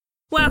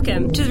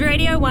Welcome to the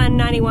Radio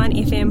 191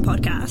 FM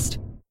podcast.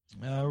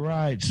 All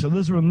right, so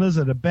Lizard and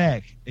Lizard are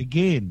back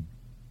again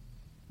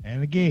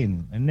and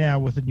again, and now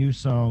with a new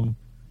song,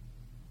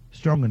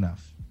 Strong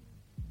Enough.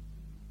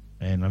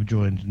 And I'm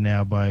joined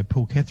now by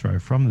Paul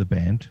Cathro from the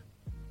band.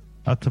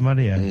 Ata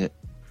Maria. Yeah.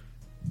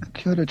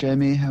 Kia ora,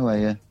 Jamie. How are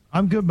you?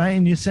 I'm good, mate.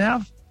 And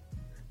yourself?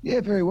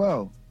 Yeah, very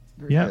well.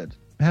 Very Yep. good.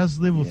 How's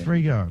level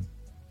 3 going?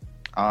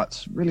 Oh,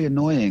 it's really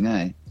annoying,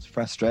 eh? It's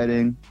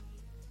frustrating.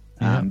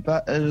 Yeah.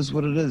 But it is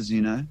what it is,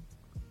 you know?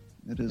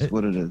 It is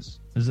what it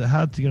is. Is it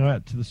hard to go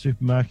out to the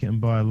supermarket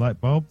and buy a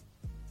light bulb?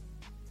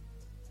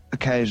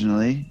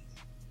 Occasionally.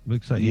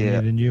 Looks like you Yeah.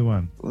 need a new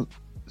one. Well,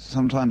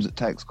 sometimes it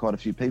takes quite a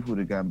few people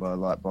to go and buy a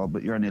light bulb,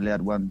 but you're only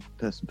allowed one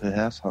person per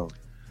household.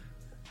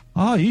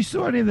 Oh, you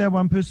still only allow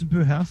one person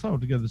per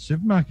household to go to the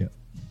supermarket?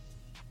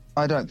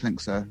 I don't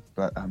think so,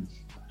 but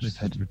Let's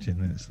just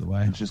pretend that's the way.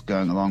 I was just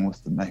going along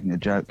with making a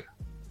joke.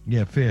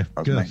 Yeah, fair.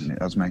 I Good.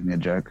 was making a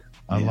joke.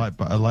 A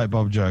light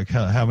bulb joke.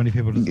 How many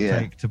people does it Yeah.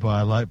 take to buy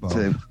a light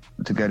bulb?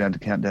 To go down to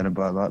Countdown and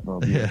buy a light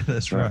bulb. Yeah,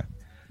 that's right.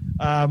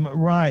 Now,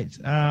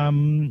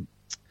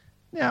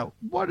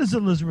 what is a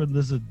Lizard and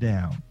Lizard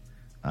now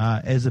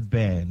as a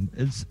band?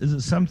 Is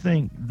it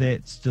something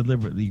that's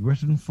deliberately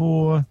written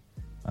for?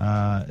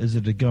 Is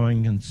it a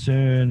going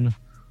concern?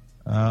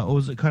 Or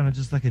is it kind of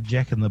just like a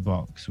jack in the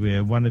box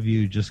where one of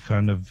you just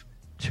kind of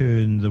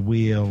turn the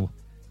wheel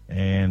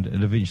and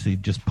it eventually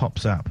just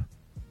pops up?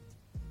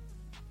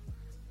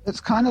 It's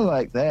kind of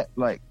like that,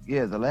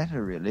 the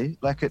latter really.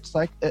 I kind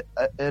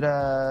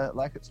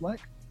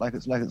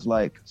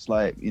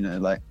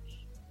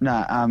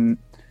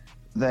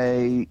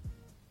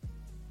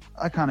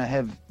of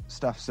have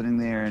stuff sitting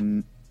there,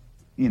 and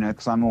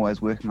because I'm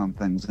always working on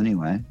things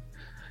anyway,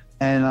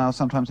 and I'll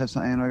sometimes have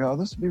something and I go, oh,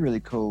 this would be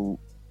really cool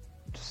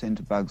to send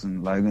to Bugs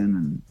and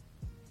Logan,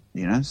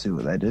 and see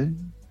what they do.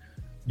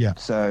 Yeah.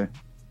 So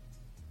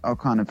I'll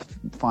kind of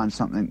find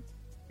something.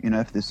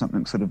 If there's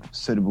something sort of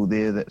suitable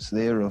there that's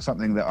there, or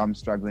something that I'm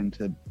struggling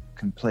to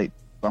complete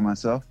by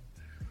myself,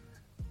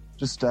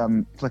 just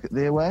flick it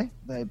their way.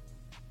 They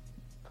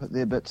put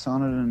their bits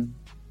on it, and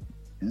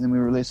then we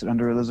release it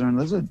under a Lizard and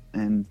Lizard.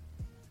 And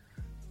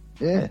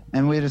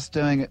and we're just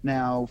doing it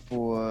now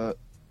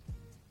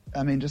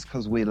just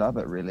because we love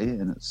it, really,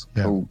 and it's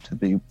cool to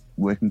be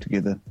working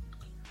together.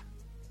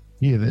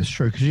 Yeah, that's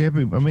true. Because you have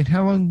been,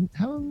 how long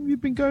have you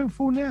been going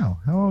for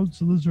now? How old's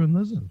the Lizard and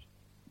Lizard?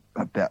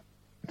 About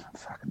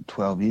fucking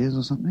 12 years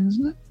or something,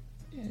 isn't it?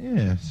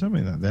 Yeah,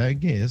 something like that, I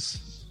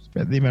guess. It's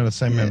about the amount of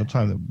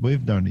time that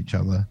we've known each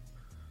other.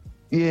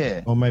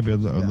 Yeah. Or maybe a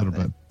little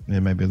bit. Yeah,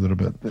 maybe a little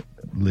bit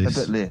less. A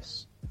bit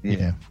less.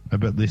 Yeah, a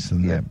bit less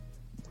than that.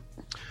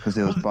 Because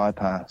it was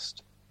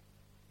bypassed.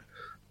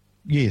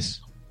 Yes,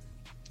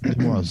 it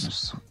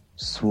was.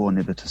 Swore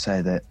never to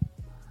say that.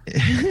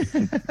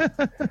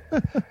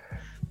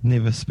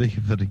 Never speak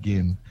of it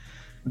again.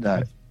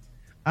 No.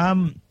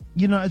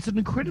 It's an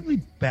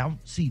incredibly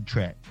bouncy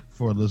track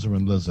for a Lizard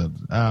and Lizard.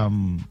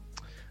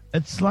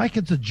 It's like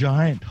it's a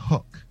giant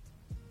hook.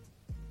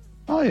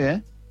 Oh,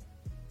 yeah.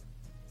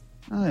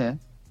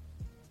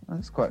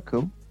 That's quite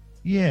cool.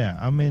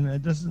 Yeah,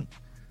 it doesn't...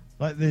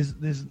 Like,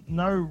 there's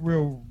no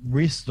real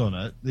rest on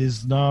it.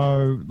 There's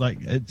no...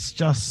 it's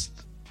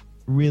just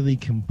really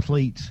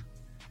complete.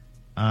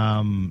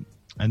 And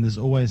there's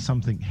always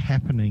something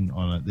happening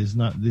on it. There's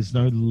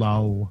no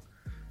lull.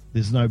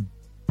 There's no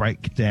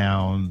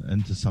breakdown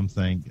into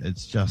something.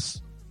 It's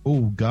just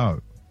all go.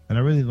 And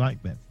I really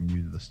like that from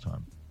you this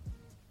time.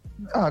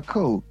 Oh,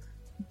 cool.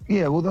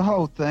 Yeah, well, the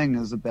whole thing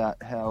is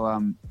about how,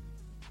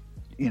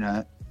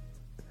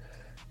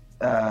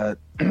 there's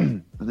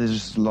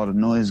just a lot of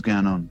noise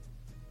going on.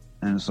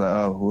 And it's like,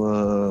 oh,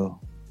 whoa,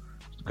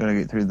 just got to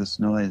get through this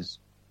noise.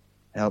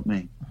 Help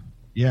me.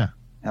 Yeah.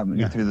 Help me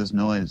get through this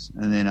noise.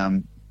 And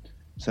then,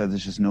 so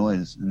there's just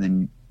noise, and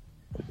then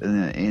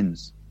it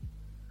ends.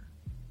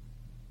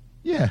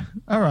 Yeah.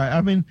 All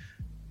right.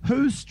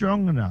 Who's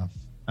strong enough?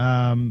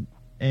 And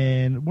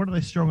what are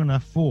they strong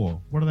enough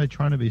for? What are they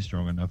trying to be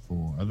strong enough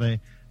for?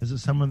 Is it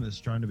someone that's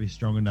trying to be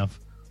strong enough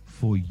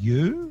for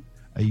you?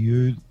 Are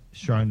you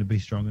trying to be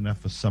strong enough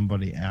for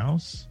somebody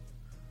else?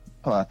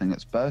 Oh, I think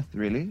it's both,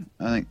 really.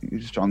 I think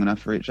you're strong enough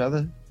for each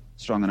other,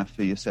 strong enough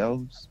for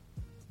yourselves.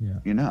 Yeah.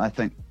 I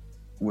think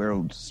we're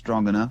all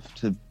strong enough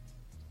to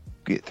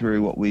get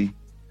through what we,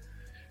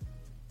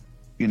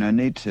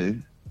 need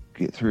to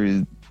get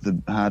through the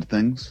hard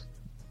things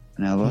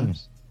in our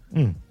lives.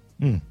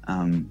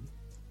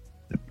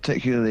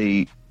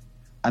 Particularly,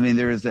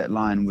 there is that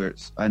line where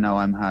I know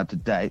I'm hard to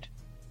date,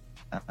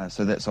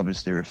 so that's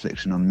obviously a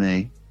reflection on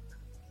me.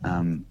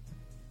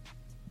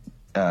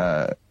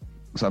 So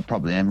I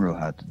probably am real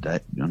hard to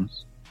date, to be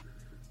honest.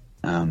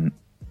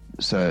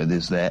 So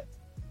there's that.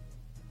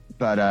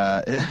 But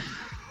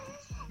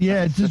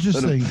yeah, it's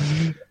interesting.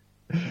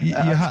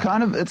 It's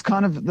kind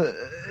of the,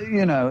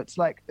 it's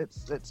like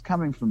it's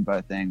coming from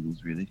both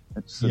angles, really.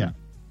 It's sort of,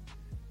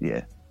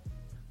 yeah.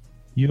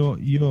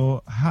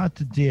 You're hard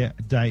to date,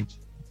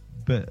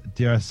 but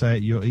dare I say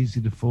it, you're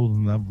easy to fall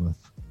in love with.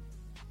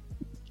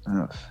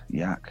 Oh,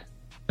 yuck.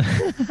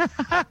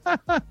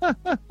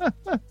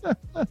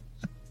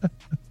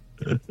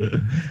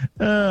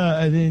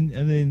 and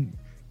then,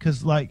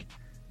 because like,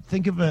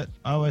 think of it.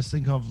 I always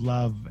think of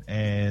love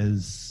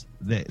as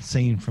that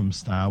scene from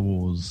Star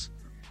Wars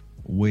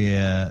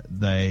where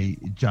they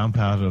jump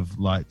out of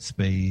light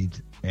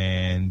speed,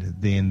 and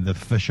then the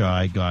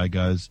fisheye guy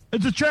goes,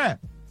 "It's a trap."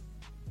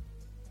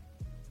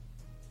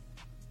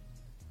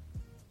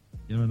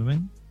 You know what I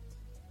mean?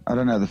 I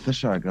don't know the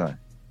fisheye guy.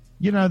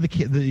 You know,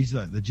 he's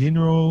like the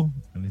general,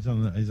 and he's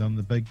on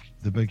the big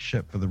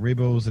ship for the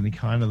rebels, and he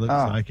kind of looks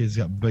like he's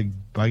got big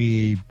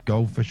buggy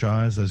goldfish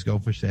eyes. Those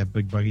goldfish that have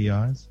big buggy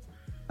eyes.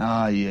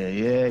 Oh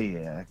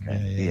yeah.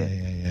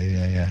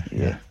 Okay.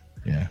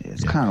 Yeah.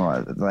 It's kind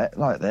of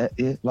like that.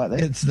 Yeah, like that.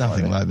 It's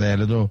nothing like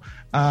that at all.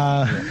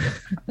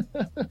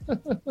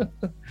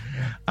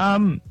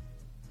 Now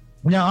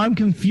I'm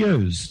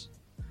confused.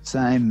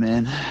 Same,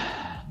 man.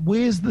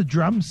 Where's the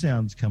drum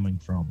sounds coming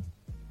from?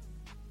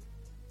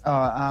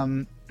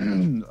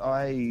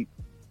 I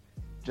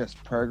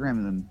just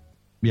program them.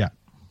 Yeah.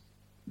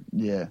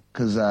 Yeah,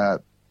 because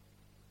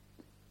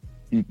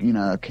you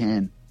know, I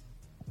can.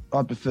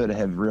 I prefer to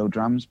have real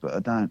drums, but I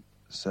don't.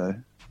 So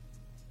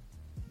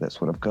that's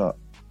what I've got.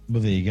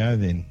 Well, there you go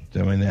then.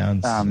 There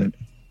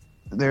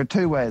are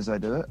two ways I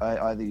do it. I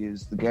either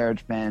use the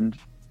GarageBand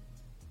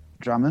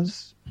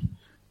drummers,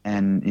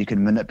 and you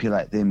can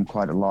manipulate them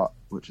quite a lot,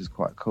 which is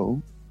quite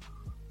cool.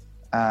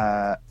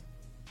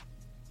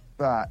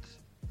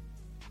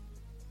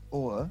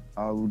 Or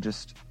I will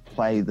just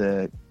play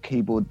the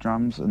keyboard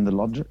drums in the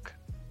Logic.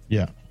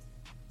 Yeah.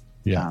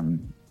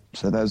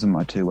 So those are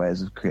my two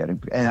ways of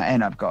creating.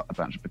 And I've got a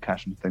bunch of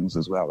percussion things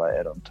as well I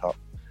add on top.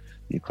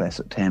 Your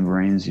classic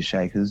tambourines, your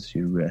shakers,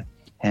 your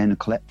hand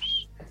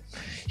claps.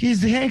 Yes,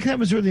 the hand clap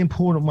is a really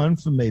important one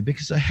for me,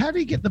 because how do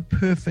you get the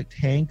perfect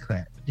hand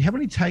clap? How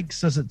many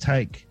takes does it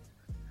take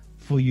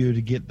for you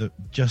to get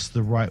just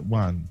the right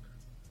one?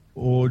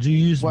 Or do you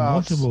use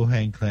multiple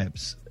hand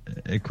claps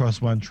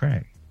across one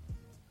track?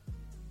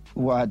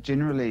 Well,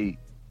 generally,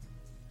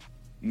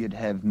 you'd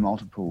have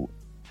multiple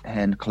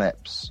hand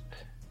claps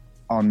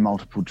on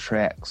multiple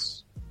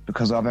tracks,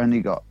 because I've only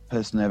got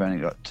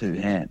two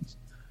hands.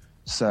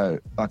 So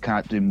I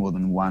can't do more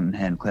than one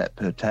hand clap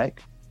per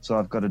take. So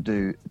I've got to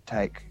do a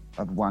take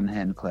of one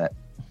hand clap,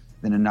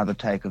 then another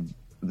take of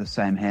the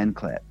same hand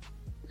clap.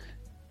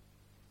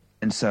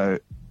 And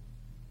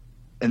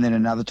then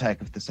another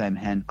take of the same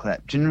hand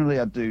clap. Generally,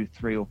 I do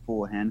 3 or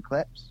 4 hand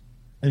claps.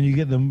 And you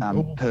get them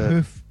all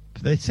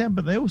they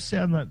all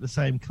sound like the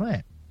same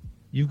clap.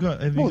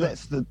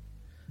 It's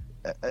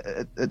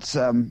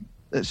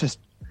just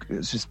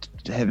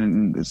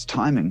having it's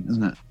timing,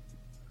 isn't it?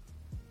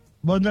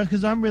 Well, no,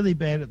 because I'm really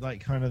bad at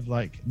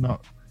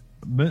not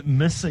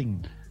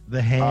missing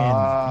the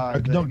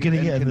hand, not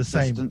getting it in the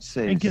same.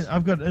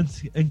 I've got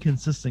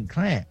inconsistent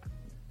clap.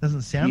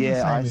 Doesn't sound the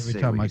same every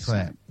time I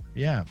clap. Saying.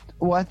 Yeah.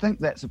 Well, I think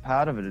that's a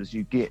part of it. Is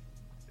you get,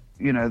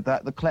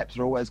 that the claps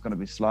are always going to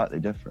be slightly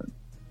different.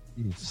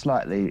 Yes.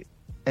 Slightly,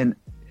 and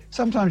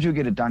sometimes you'll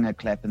get a dunga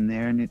clap in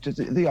there, and it's just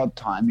the odd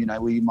time,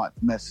 where you might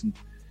miss and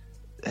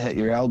hit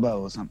your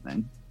elbow or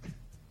something.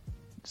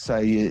 So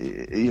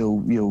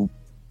you'll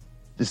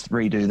just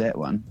redo that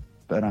one.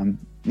 But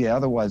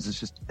otherwise it's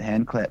just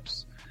hand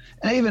claps.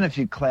 And even if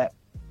you clap,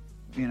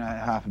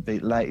 half a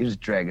beat late, you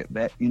just drag it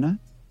back.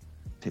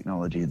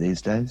 Technology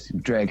these days, you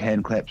drag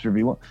hand claps wherever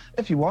you want.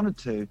 If you wanted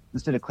to,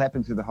 instead of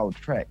clapping through the whole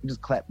track, you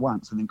just clap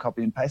once and then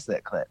copy and paste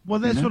that clap. Well,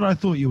 that's what I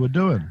thought you were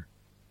doing.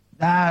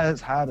 Nah, it's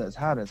harder.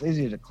 It's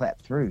easier to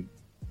clap through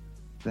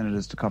than it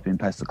is to copy and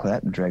paste the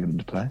clap and drag it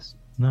into place.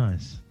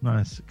 Nice.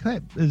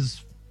 Clap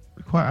is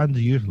quite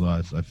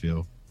underutilized, I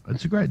feel.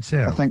 It's a great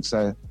sound. I think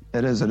so.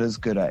 It is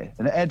good, eh?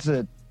 And it adds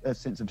a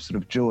sense of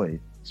sort of joy,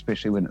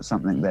 especially when it's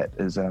something that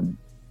is, a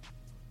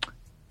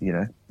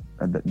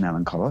bit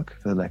melancholic,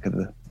 for lack of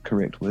the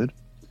correct word.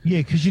 Yeah,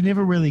 because you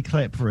never really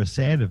clap for a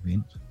sad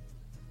event.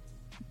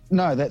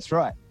 No, that's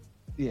right.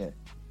 Yeah.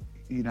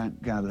 You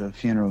don't go to a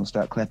funeral and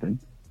start clapping.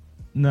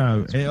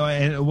 No,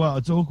 well,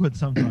 it's awkward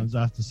sometimes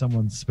after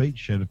someone's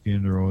speech at a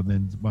funeral, and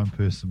then one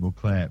person will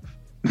clap.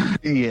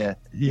 Yeah,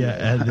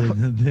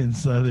 and then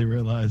slowly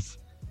realise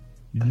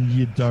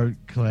you don't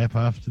clap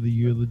after the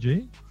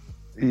eulogy.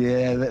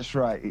 Yeah, that's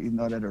right. You're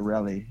not at a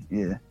rally.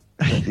 Yeah,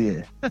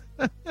 yeah.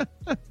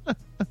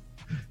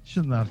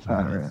 Shouldn't laugh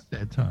at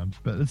sad times,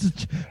 but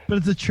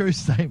it's a true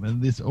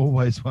statement. There's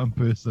always one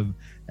person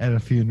at a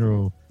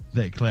funeral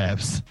that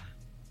claps.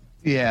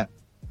 Yeah.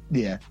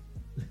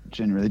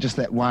 Generally, just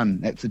that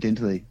one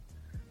accidentally,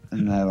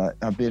 and they're like,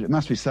 I bet it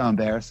must be so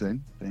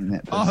embarrassing being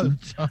that person.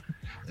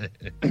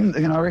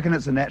 I reckon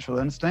it's a natural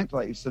instinct,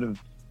 like you sort of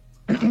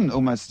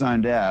almost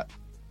zoned out,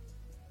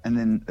 and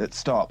then it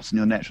stops, and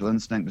your natural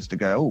instinct is to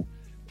go, oh,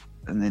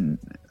 and then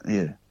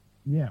and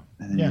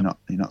then you're not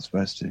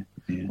supposed to.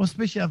 Yeah. Well,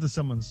 especially after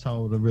someone's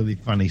told a really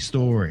funny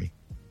story.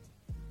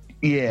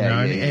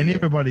 And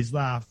everybody's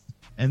laughed,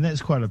 and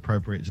that's quite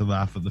appropriate to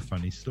laugh at the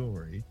funny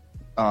story.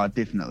 Oh,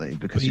 definitely,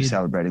 because you're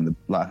celebrating the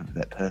life of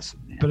that person.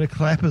 Yeah. But a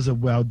clap is a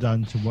well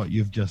done to what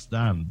you've just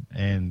done,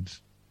 and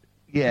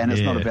Yeah, and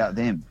it's not Yeah. about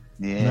them.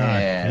 Yeah, No,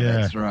 yeah.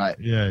 that's right.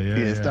 Yeah,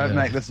 Yes, yeah. don't yeah.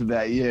 make this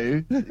about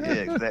you. Yeah,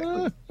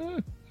 exactly.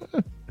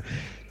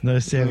 No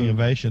standing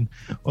ovation.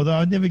 Although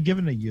I've never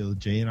given a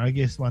eulogy, and I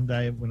guess one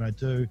day when I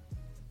do,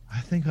 I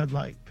think I'd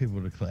like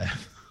people to clap.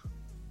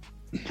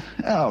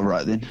 Oh,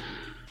 right then.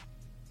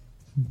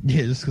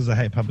 Yeah, just because I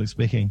hate public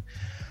speaking.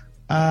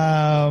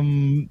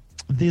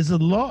 There's a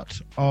lot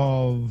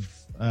of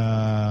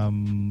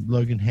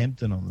Logan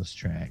Hampton on this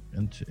track,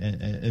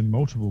 and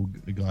multiple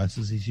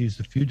guises. He's used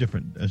a few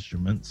different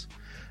instruments.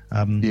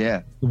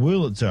 Yeah. The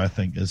Wurlitzer, I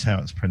think, is how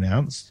it's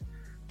pronounced.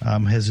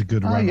 Has a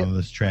good run yeah. on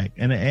this track,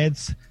 and it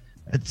adds.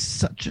 It's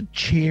such a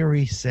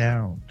cheery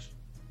sound.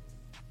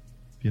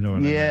 You know what I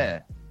mean? Yeah.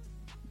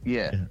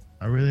 Yeah,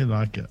 I really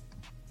like it.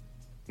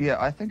 Yeah,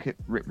 I think it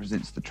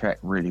represents the track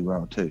really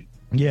well too.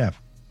 Yeah,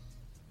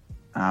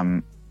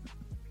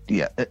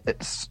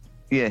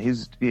 Yeah,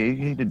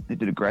 he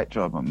did a great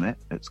job on that.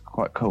 It's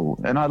quite cool,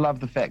 and I love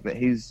the fact that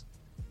he's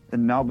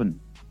in Melbourne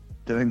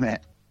doing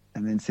that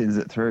and then sends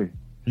it through.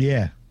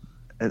 yeah.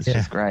 It's Yeah.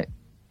 just great.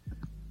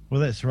 Well,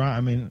 that's right.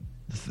 I mean,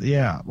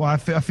 yeah. Well, I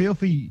feel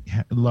for you,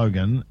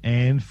 Logan,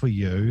 and for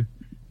you,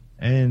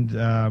 and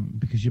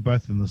because you're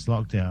both in this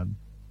lockdown,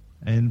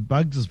 and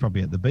Bugs is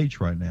probably at the beach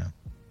right now.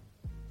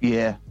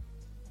 Yeah,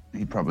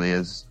 he probably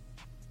is.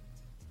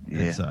 It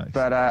Yeah, sucks.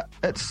 but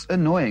it's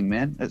annoying,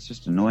 man. It's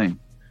just annoying.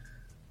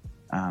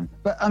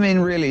 But I mean,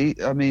 really,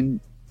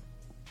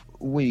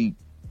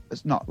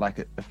 it's not like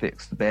it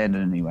affects the band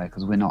in any way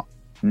because we're not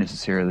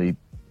necessarily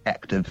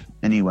active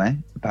anyway,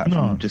 apart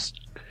No. from just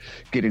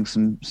getting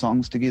some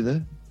songs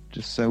together,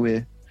 just so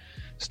we're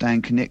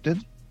staying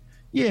connected.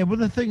 Yeah, well,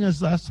 the thing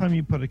is, last time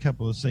you put a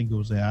couple of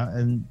singles out,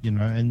 and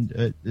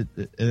and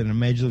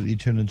imagine that you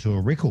turned into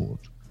a record.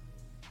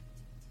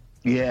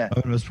 Yeah,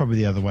 It was probably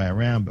the other way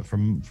around, but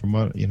from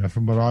what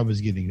I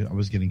was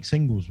getting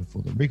singles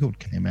before the record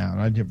came out,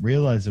 and I didn't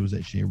realize there was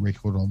actually a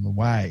record on the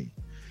way.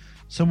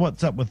 So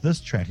what's up with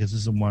this track? Is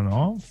this a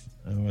one-off?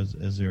 Or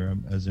is there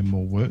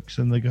more works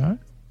in the go?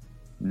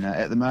 no,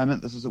 at the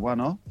moment this is a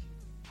one-off.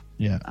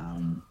 Yeah,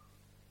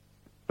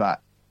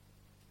 But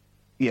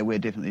yeah, we're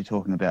definitely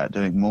talking about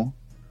doing more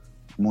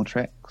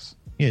tracks.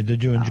 yeah.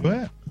 Did you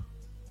enjoy it?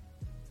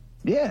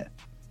 Yeah,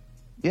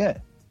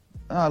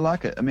 oh, I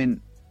like it. I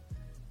mean,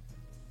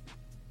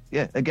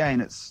 yeah,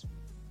 again, it's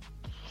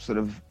sort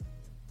of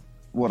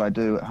what I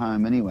do at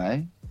home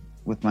anyway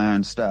with my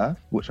own stuff,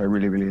 which I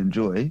really, really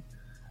enjoy.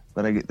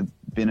 But I get the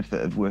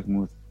benefit of working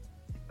with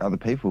other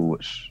people,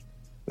 which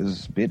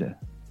is better.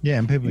 Yeah,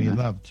 and people you Yeah.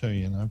 love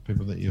too.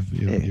 People that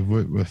you've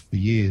worked with for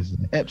years.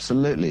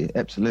 Absolutely.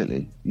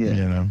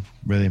 Yeah.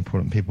 Really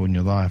important people in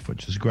your life,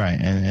 which is great.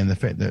 And the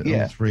fact that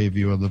Yeah. all three of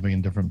you are living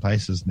in different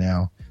places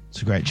now,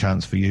 it's a great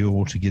chance for you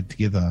all to get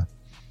together.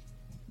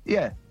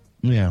 Yeah.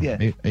 Yeah,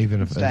 Yeah.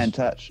 even if Stay in it's,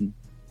 touch. And,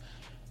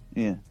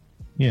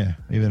 yeah,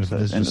 even if So-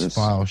 it's and just it's-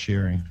 file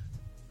sharing.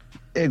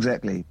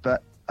 exactly.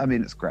 But I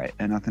mean, it's great,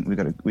 and I think we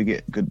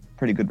get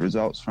pretty good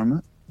results from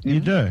it.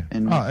 You do.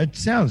 And- Oh, it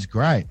sounds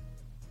great.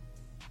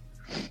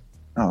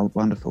 Oh,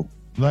 wonderful.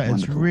 Like it's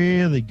Wonderful.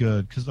 really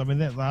good because I mean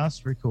that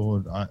last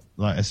record, I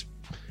love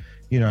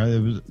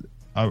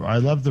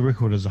the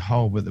record as a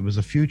whole, but there was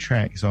a few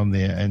tracks on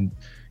there, and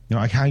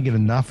I can't get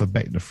enough of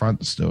Back to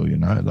Front still.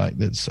 I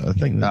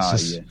think that's Oh,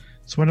 just yeah.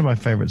 it's one of my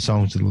favorite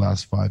songs of the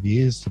last 5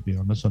 years, to be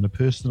honest, on a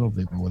personal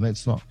level, and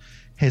that's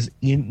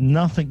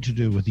nothing to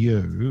do with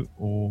you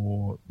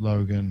or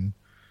Logan,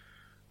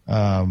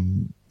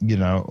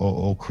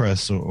 or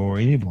Chris or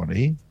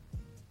anybody.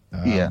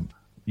 I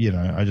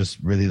just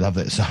really love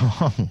that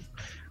song.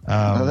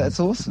 Oh, that's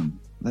awesome.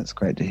 That's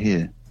great to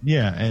hear.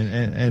 Yeah,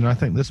 and I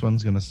think this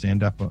one's going to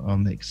stand up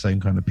on that same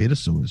kind of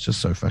pedestal. It's just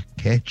so fucking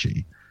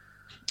catchy.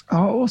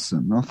 Oh,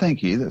 awesome. Well,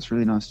 thank you. That's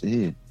really nice to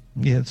hear.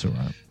 Yeah, it's all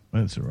right.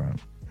 That's all right.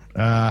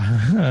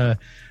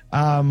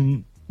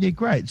 Yeah,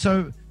 great.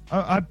 So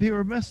I'd be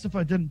remiss if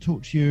I didn't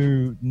talk to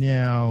you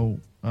now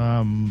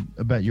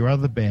about your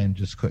other band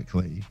just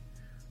quickly,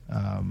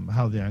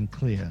 How the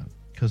Unclear,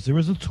 because there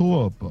is a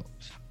tour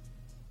booked.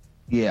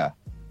 Yeah.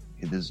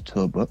 There's a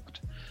tour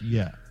booked.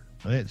 Yeah,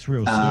 that's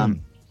real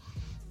soon.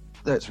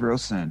 That's real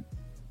soon.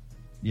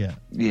 Yeah.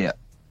 Yeah.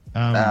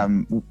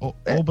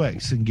 All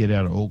Blacks can get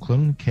out of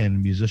Auckland,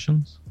 can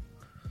musicians?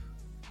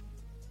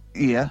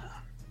 Yeah.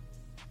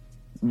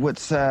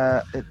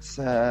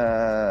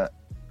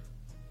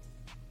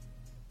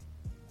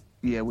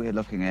 Yeah, we're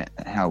looking at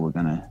how we're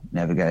going to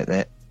navigate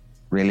that.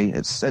 Really,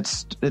 it's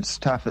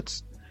tough.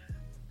 It's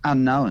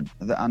unknown,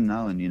 the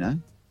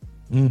unknown,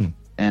 Mm.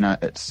 and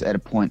it's at a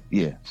point.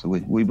 Yeah, so we're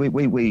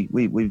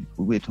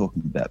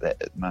talking about that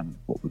at the moment.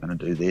 What we're going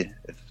to do there,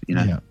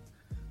 Yeah.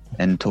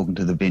 and talking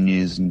to the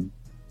venues and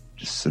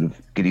just sort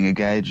of getting a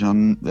gauge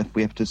on if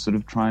we have to sort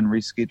of try and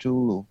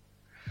reschedule or.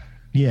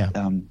 Yeah.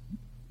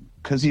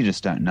 Because you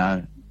just don't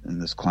know in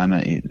this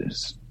climate.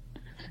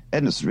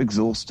 And it's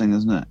exhausting,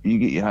 isn't it? You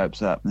get your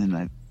hopes up and then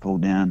they fall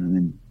down and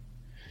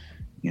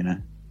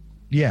then,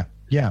 Yeah.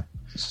 Yeah.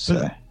 So,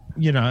 But,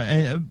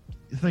 and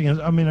the thing is,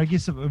 I mean, I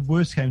guess if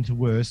worst came to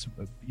worst,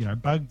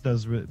 Bugs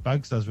does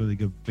really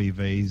good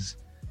BVs,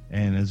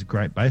 and is a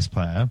great bass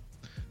player.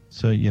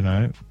 So, you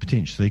know,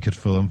 potentially could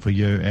fill in for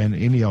you, and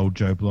any old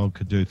Joe Blogg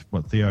could do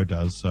what Theo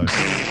does. So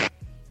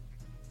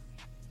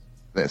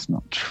That's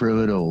not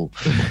true at all.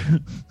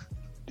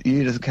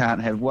 You just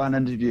can't have one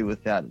interview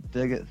without a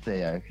dig at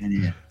Theo, can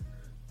you?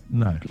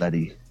 no.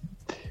 Bloody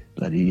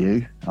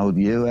you. Old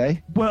you, eh?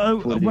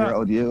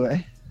 40-year-old you,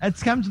 eh?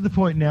 It's come to the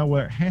point now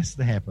where it has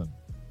to happen.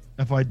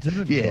 If I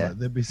didn't do it,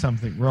 there'd be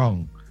something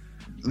wrong.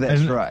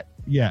 That's right.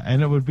 Yeah,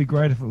 and it would be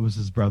great if it was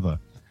his brother.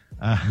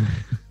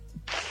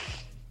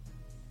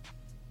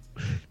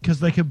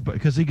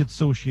 Because he could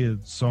still share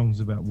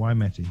songs about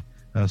Waimate,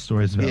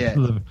 stories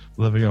about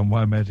living on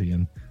Waimate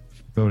and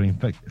building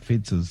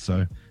fences.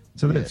 So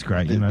that's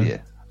great, you know.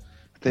 Yeah.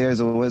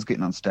 Theo's always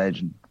getting on stage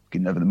and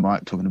getting over the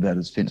mic talking about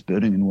his fence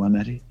building in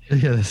Waimate.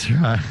 Yeah, that's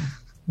right.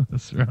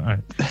 That's right.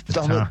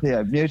 Stop it,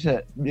 Theo.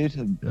 Mute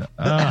him.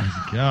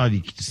 Oh, God,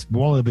 you just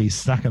wallaby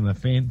stuck in the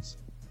fence.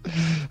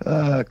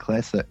 Oh,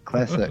 classic.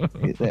 Get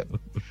that.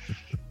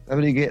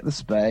 Somebody get the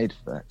spade,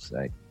 for fuck's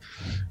sake.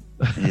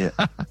 Yeah.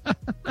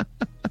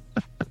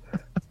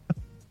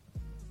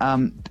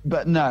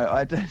 But no,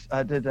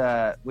 I did.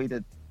 We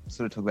did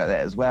sort of talk about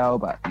that as well.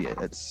 But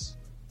it's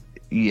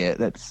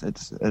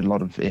a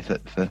lot of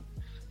effort for.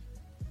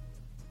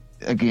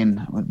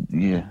 Again,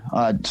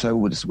 so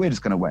we're just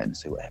going to wait and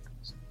see what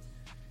happens.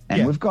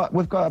 And we've got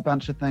a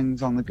bunch of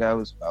things on the go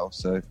as well.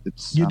 So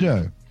it's you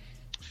do.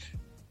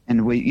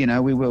 And we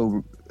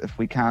will, if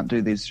we can't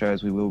do these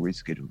shows, we will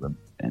reschedule them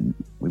and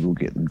we will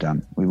get them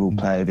done. We will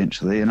play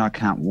eventually, and I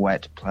can't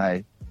wait to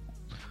play.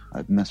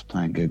 I miss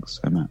playing gigs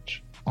so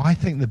much. I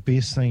think the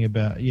best thing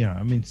about,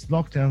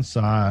 lockdown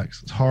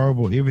sucks. It's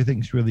horrible.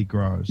 Everything's really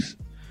gross.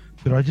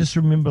 But I just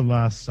remember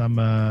last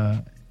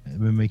summer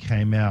when we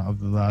came out of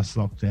the last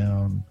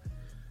lockdown,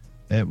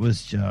 it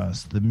was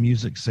just, the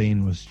music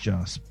scene was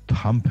just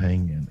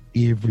pumping and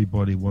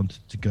everybody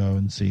wanted to go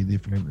and see their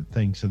favorite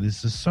thing. So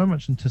there's just so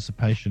much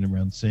anticipation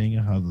around seeing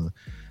a Harder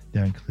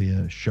Down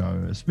Clear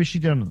show,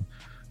 especially down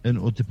in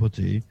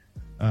Ōtepoti,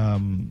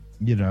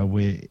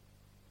 where,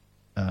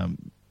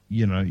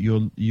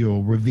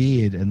 you're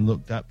revered and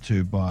looked up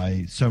to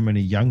by so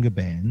many younger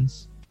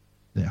bands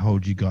that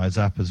hold you guys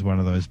up as one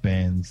of those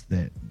bands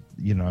that,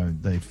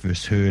 they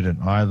first heard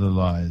and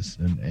idolize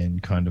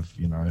and kind of,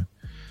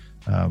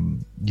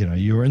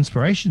 you're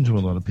inspiration to a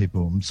lot of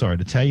people. I'm sorry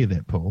to tell you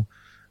that, Paul,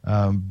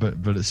 but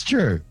it's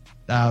true.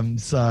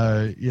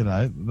 So,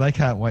 they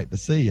can't wait to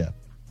see you.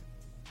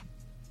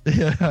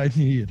 Yeah, I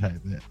knew you'd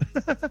hate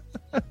that.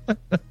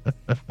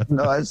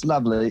 No, it's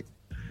lovely.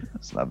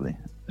 It's lovely.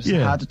 It's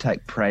hard to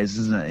take praise,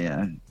 isn't it?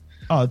 Yeah.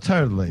 Oh,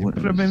 totally.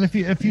 But I mean, if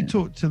you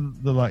talk to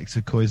the likes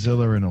of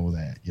Koizilla and all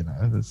that,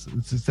 it's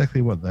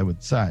exactly what they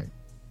would say.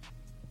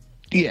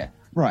 Yeah.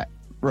 Right.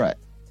 Oh,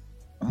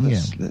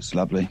 that's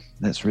lovely.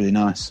 That's really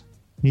nice.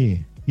 Yeah.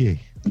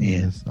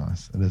 It's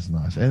nice. It is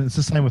nice, and it's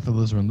the same with the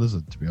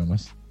Lizard, to be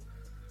honest.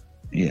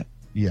 Yeah.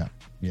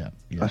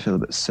 I feel a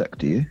bit sick.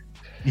 Do you?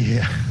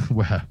 Yeah.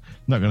 Well,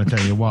 not going to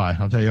tell you why.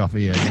 I'll tell you off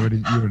here. You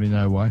already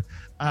know why.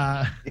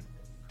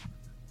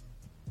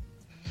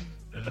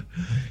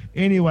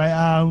 Anyway,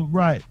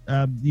 right.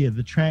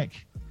 The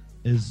track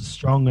is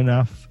strong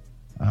enough,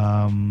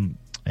 and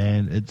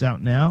it's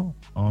out now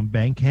on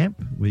Bandcamp,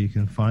 where you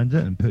can find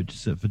it and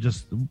purchase it for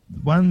just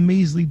 $1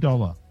 measly,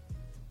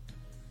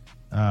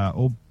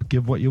 or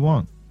give what you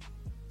want.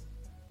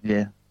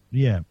 Yeah.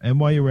 And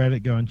while you're at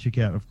it, go and check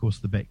out, of course,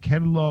 the back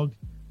catalogue,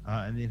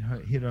 and then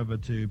head over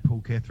to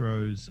Paul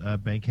Cathro's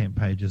Bandcamp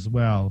page as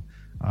well,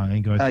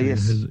 and go through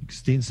his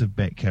extensive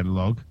back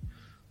catalogue.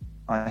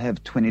 I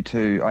have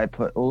 22. I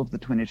put all of the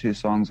 22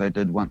 songs I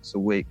did once a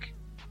week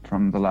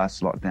from the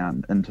last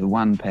lockdown into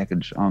one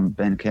package on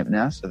Bandcamp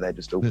now, so they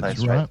just all play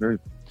straight through.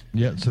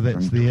 Yeah, so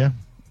that's there.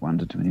 1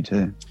 to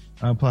 22.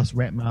 Plus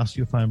Rat Mask,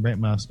 you'll find Rat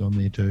Mask on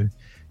there too,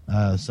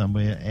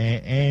 somewhere.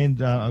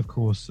 And of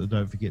course,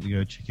 don't forget to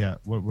go check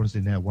out, what is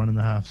it now, one and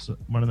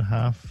a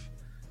half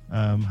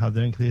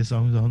Harder Down Clear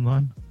songs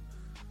online?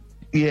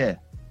 Yeah.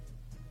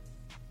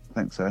 I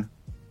think so.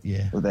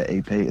 Yeah. With that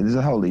EP. There's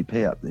a whole EP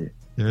up there.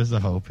 There is a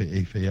whole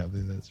EP up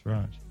there, that's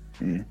right.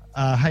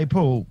 Yeah. Hey,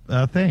 Paul,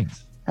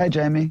 thanks. Hey,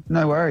 Jamie,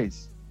 no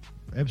worries.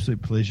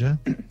 Absolute pleasure.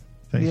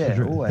 Thanks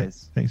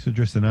always. Thanks for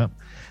dressing up.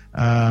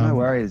 No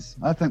worries.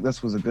 I think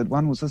this was a good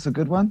one. Was this a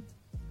good one?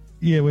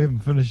 Yeah, we haven't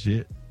finished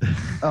yet.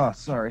 Oh,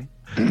 sorry.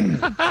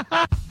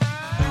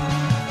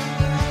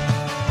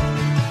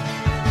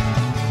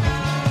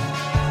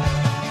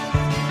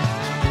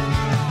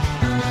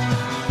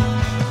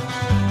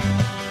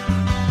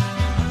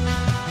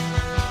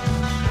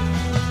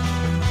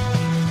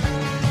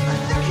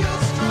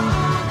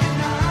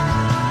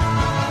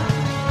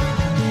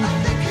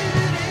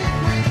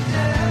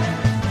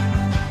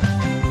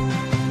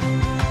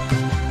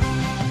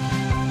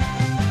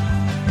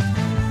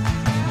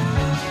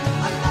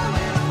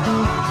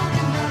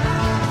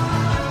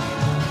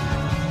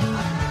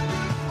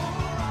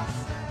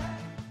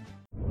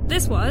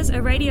 This was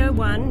a Radio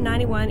 1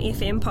 91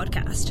 FM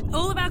podcast.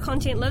 All of our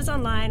content lives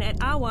online at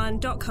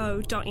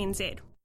r1.co.nz.